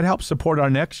 because that helps support our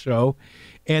next show.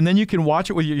 And then you can watch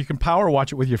it you can power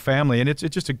watch it with your family. And it's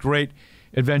just a great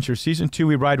adventure. Season 2,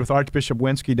 we ride with Archbishop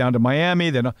Wensky down to Miami,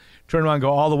 then turn around and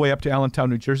go all the way up to Allentown,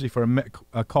 New Jersey for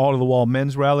a Call to the Wall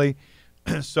men's rally.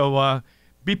 So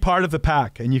be part of the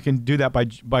pack, and you can do that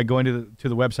by going to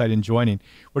the website and joining.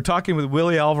 We're talking with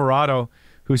Willy Alvarado,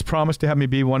 who's promised to have me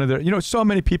be one of their, so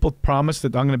many people promise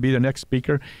that I'm going to be the next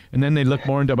speaker, and then they look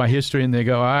more into my history and they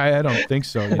go, I don't think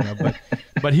so,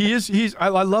 but I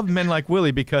love men like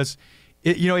Willy, because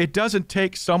it doesn't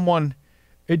take someone,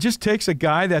 it just takes a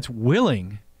guy that's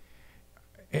willing,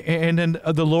 and then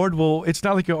the Lord will, it's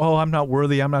not like, I'm not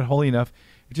worthy, I'm not holy enough.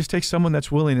 It just takes someone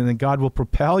that's willing, and then God will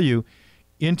propel you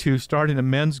into starting a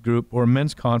men's group or a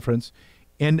men's conference.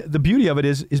 And the beauty of it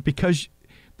is because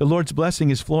the Lord's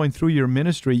blessing is flowing through your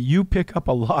ministry, you pick up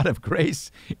a lot of grace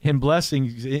and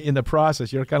blessings in the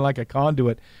process. You're kind of like a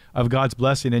conduit of God's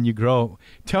blessing, and you grow.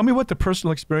 Tell me what the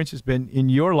personal experience has been in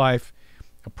your life,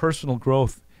 a personal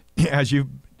growth, as you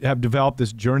have developed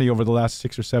this journey over the last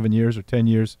 6 or 7 years or 10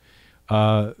 years,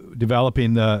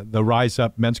 developing the Rise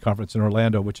Up Men's Conference in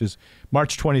Orlando, which is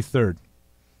March 23rd.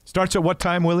 Starts at what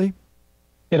time, Willy?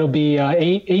 It'll be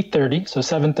 8:30, so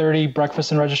 7:30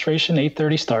 breakfast and registration,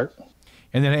 8:30 start.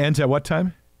 And then it ends at what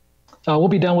time? We'll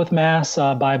be done with Mass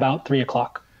by about 3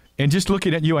 o'clock. And just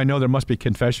looking at you, I know there must be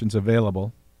confessions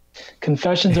available.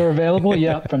 Confessions are available,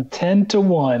 from 10 to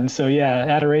 1. So,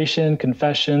 adoration,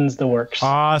 confessions, the works.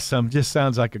 Awesome. Just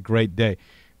sounds like a great day.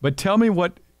 But tell me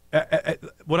what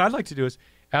I'd like to do is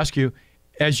ask you,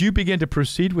 as you begin to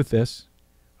proceed with this,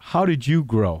 how did you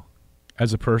grow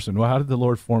as a person? Well, how did the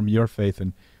Lord form your faith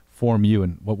and form you,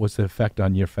 and what was the effect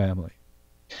on your family?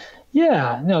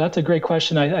 Yeah, no, that's a great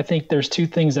question. I think there's two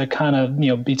things that kind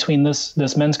of, between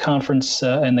this men's conference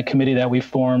and the committee that we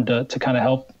formed to kind of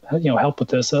help with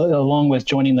this, along with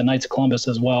joining the Knights of Columbus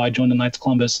as well. I joined the Knights of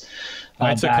Columbus.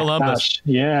 Knights of Columbus.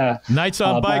 Knights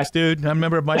on bikes, dude. I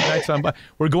remember my Knights on bikes.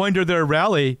 We're going to their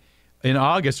rally in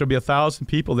August. There'll be 1,000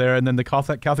 people there, and then the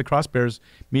Catholic Cross Bears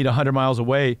meet 100 miles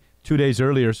away 2 days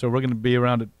earlier. So we're going to be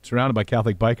surrounded by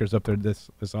Catholic bikers up there this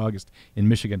August in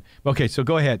Michigan. Okay, so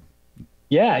go ahead.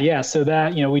 Yeah. So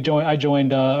that, I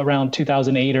joined around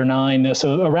 2008 or 9.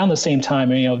 So around the same time,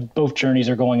 both journeys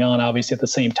are going on obviously at the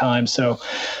same time. So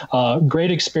great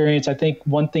experience. I think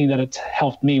one thing that it's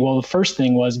helped me, well, the first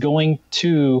thing was going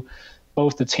to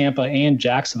both the Tampa and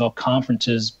Jacksonville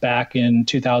conferences back in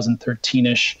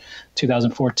 2013-ish,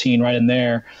 2014, right in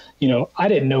there. I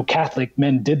didn't know Catholic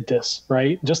men did this,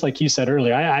 right? Just like you said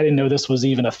earlier, I didn't know this was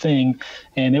even a thing.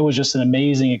 And it was just an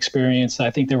amazing experience.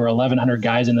 I think there were 1,100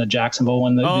 guys in the Jacksonville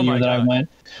one the year that I went.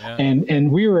 Yeah.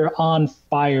 And we were on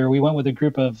fire. We went with a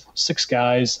group of 6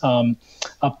 guys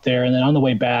up there. And then on the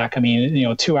way back,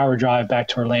 2-hour drive back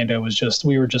to Orlando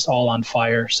we were just all on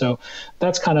fire. So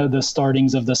that's kind of the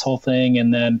startings of this whole thing.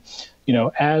 And then,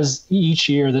 as each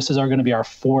year, this is going to be our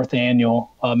 4th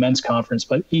annual men's conference,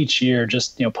 but each year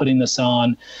just, putting this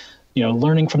on,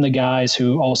 learning from the guys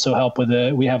who also help with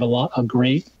it. We have a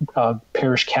great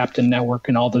parish captain network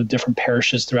in all the different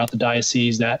parishes throughout the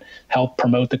diocese that help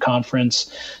promote the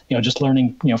conference. Just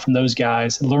learning, from those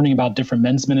guys, learning about different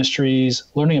men's ministries,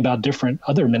 learning about different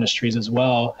other ministries as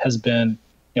well has been,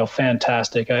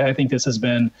 fantastic. I think this has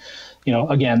been,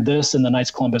 again, this and the Knights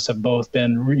of Columbus have both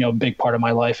been, a big part of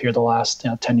my life here the last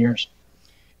 10 years.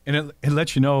 And it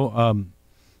lets you know,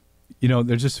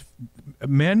 there's just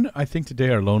men, I think today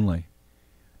are lonely.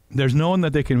 There's no one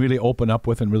that they can really open up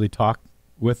with and really talk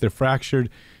with. They're fractured.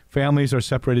 Families are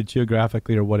separated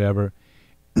geographically or whatever.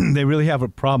 They really have a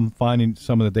problem finding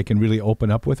someone that they can really open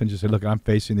up with and just say, look, I'm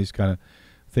facing these kind of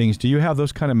things. Do you have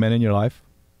those kind of men in your life?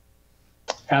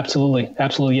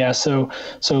 Absolutely. Yeah. So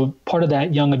part of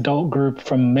that young adult group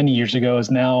from many years ago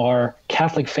is now our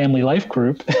Catholic Family Life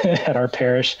group at our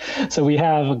parish. So we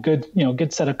have a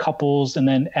good set of couples. And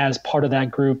then as part of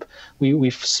that group,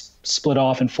 we've split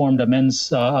off and formed a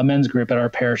men's group at our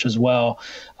parish as well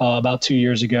about 2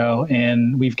 years ago.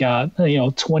 And we've got,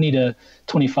 20 to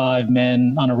 25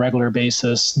 men on a regular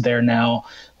basis there now,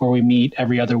 where we meet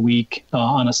every other week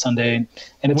on a Sunday.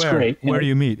 And it's great. Where do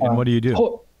you meet and what do you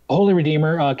do? Holy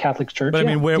Redeemer Catholic Church. But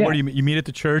where do you meet at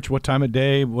the church? What time of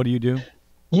day? What do you do?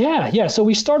 Yeah. So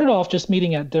we started off just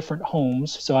meeting at different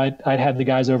homes. So I'd had the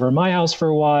guys over at my house for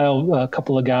a while, a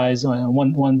couple of guys,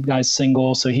 one guy's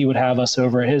single, so he would have us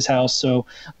over at his house. So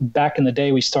back in the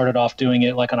day, we started off doing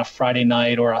it like on a Friday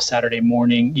night or a Saturday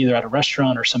morning, either at a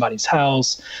restaurant or somebody's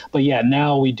house. But yeah,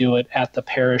 now we do it at the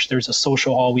parish. There's a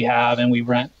social hall we have, and we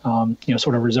rent,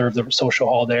 sort of reserve the social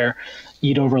hall there.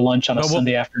 eat over lunch on a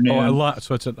Sunday afternoon.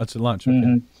 So it's a lunch. Okay.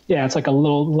 Mm-hmm. Yeah, it's like a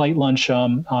little light lunch,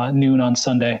 noon on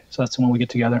Sunday. So that's when we get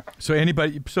together. So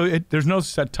there's no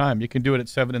set time. You can do it at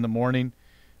 7 in the morning.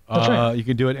 That's right. You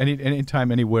can do it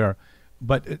anytime, anywhere.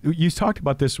 But you talked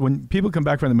about this when people come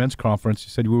back from the men's conference.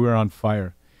 You said we were on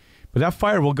fire, but that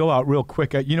fire will go out real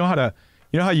quick. You know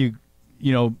how you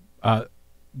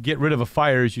get rid of a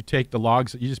fire is you take the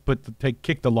logs. You just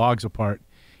kick the logs apart,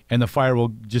 and the fire will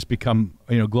just become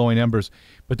glowing embers.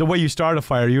 But the way you start a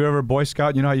fire, you ever a Boy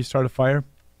Scout? You know how you start a fire?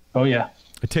 Oh yeah.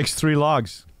 It takes 3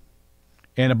 logs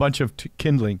and a bunch of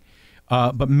kindling.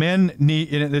 But men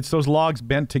it's those logs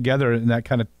bent together in that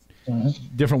kind of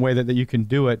different way that you can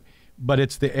do it. But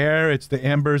it's the air, it's the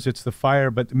embers, it's the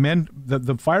fire. But men,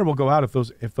 the fire will go out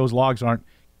if those logs aren't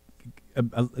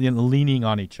leaning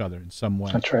on each other in some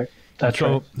way. That's right. That's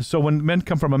right. So when men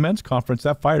come from a men's conference,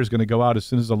 that fire is going to go out as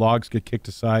soon as the logs get kicked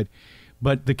aside.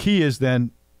 But the key is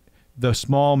then the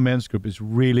small men's group is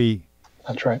really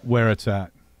where it's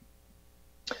at.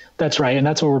 That's right. And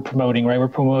that's what we're promoting, right? We're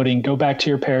promoting go back to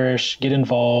your parish, get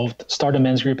involved, start a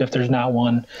men's group if there's not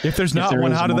one. If there's not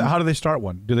one, how do they start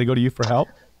one? Do they go to you for help?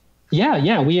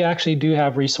 Yeah. We actually do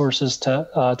have resources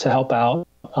to help out.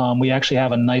 We actually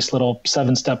have a nice little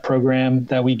 7-step program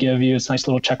that we give you. It's a nice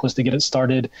little checklist to get it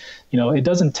started. It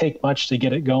doesn't take much to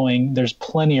get it going. There's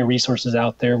plenty of resources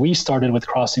out there. We started with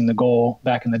Crossing the Goal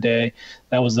back in the day.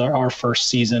 That was our first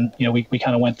season. We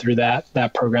kind of went through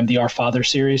that program, the Our Father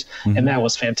series, and that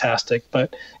was fantastic.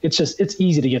 But it's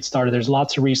easy to get started. There's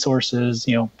lots of resources.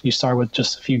 You start with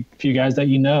just a few guys that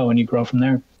and you grow from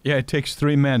there. Yeah, it takes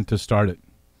 3 men to start it.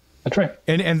 That's right.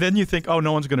 And then you think, oh,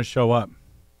 no one's going to show up.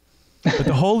 But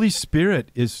the Holy Spirit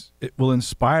will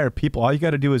inspire people. All you got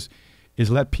to do is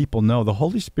let people know. The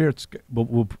Holy Spirit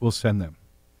will send them.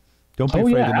 Don't be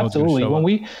afraid that no one's going to show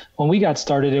up. When we got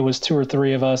started, it was 2 or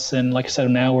 3 of us, and like I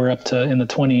said, now we're up to in the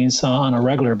 20s on a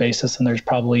regular basis, and there's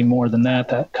probably more than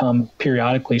that come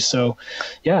periodically. So,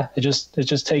 yeah, it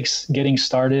just takes getting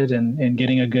started and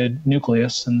getting a good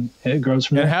nucleus, and it grows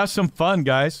from there. And have some fun,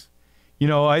 guys.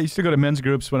 I used to go to men's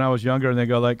groups when I was younger, and they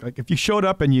go like if you showed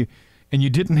up and you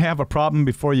didn't have a problem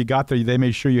before you got there, they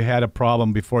made sure you had a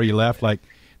problem before you left. Like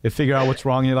they figure out what's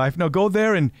wrong in your life. No, go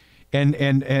there and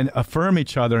affirm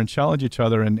each other and challenge each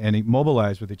other and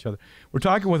mobilize with each other. We're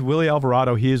talking with Willy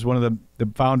Alvarado. He is one of the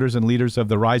founders and leaders of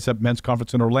the Rise Up Men's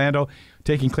Conference in Orlando,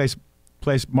 taking place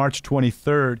March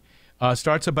 23rd.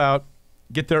 Starts about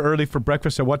get there early for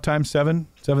breakfast at what time? 7:30?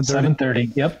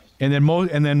 7:30. Yep. And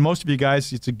then most of you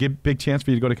guys, it's a big chance for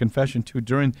you to go to confession too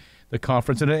during the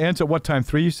conference. And it ends at what time?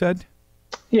 3, you said?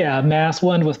 Yeah, Mass.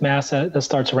 We'll end with Mass that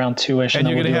starts around 2-ish. And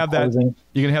you're going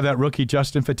to have that rookie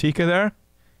Justin Fatica there?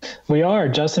 We are,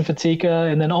 Justin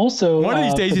Fatica, and then also... One of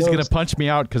these days he's going to punch me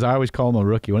out because I always call him a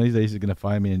rookie. One of these days he's going to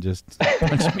find me and just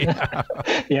punch me out.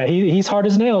 Yeah, he's hard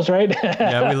as nails, right?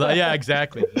 Yeah,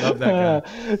 exactly. Love that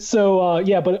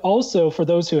guy. But also for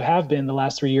those who have been the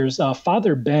last 3 years,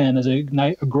 Father Ben is a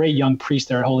great young priest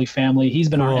there at Holy Family. He's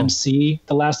been our MC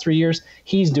the last 3 years.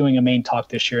 He's doing a main talk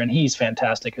this year, and he's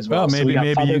fantastic as well. So we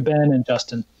got Father Ben and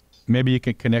Justin. Maybe you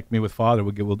can connect me with Father.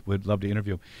 We'd love to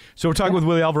interview him. So we're talking with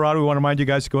Willy Alvarado. We want to remind you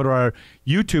guys to go to our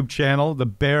YouTube channel, the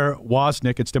Bear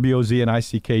Woznick. It's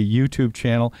WOZNICK YouTube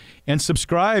channel, and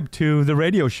subscribe to the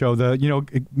radio show.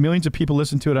 Millions of people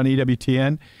listen to it on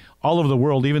EWTN all over the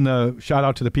world. Even the shout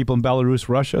out to the people in Belarus,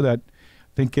 Russia that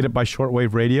I think get it by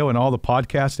shortwave radio and all the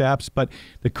podcast apps. But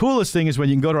the coolest thing is when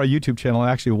you can go to our YouTube channel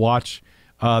and actually watch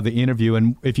the interview.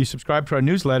 And if you subscribe to our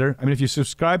newsletter, if you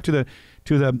subscribe to the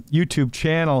YouTube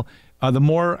channel, the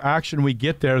more action we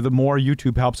get there, the more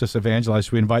YouTube helps us evangelize.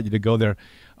 So we invite you to go there.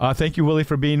 Thank you, Willy,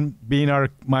 for being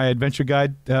my adventure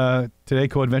guide today,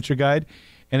 co-adventure guide.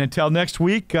 And until next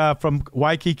week, from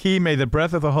Waikiki, may the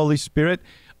breath of the Holy Spirit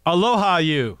aloha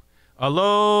you.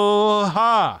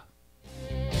 Aloha.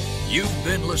 You've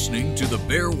been listening to the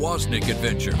Bear Woznick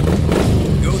Adventure.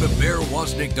 Go to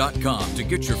bearwoznick.com to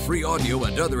get your free audio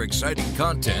and other exciting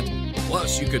content.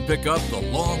 Plus, you can pick up the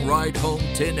Long Ride Home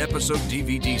 10-episode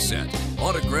DVD set,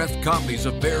 autographed copies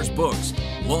of Bear's books,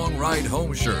 Long Ride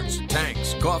Home shirts,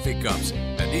 tanks, coffee cups,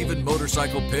 and even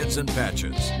motorcycle pins and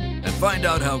patches. And find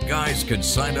out how guys can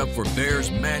sign up for Bear's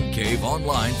Man Cave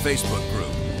online Facebook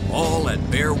group. All at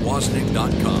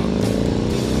bearwoznick.com.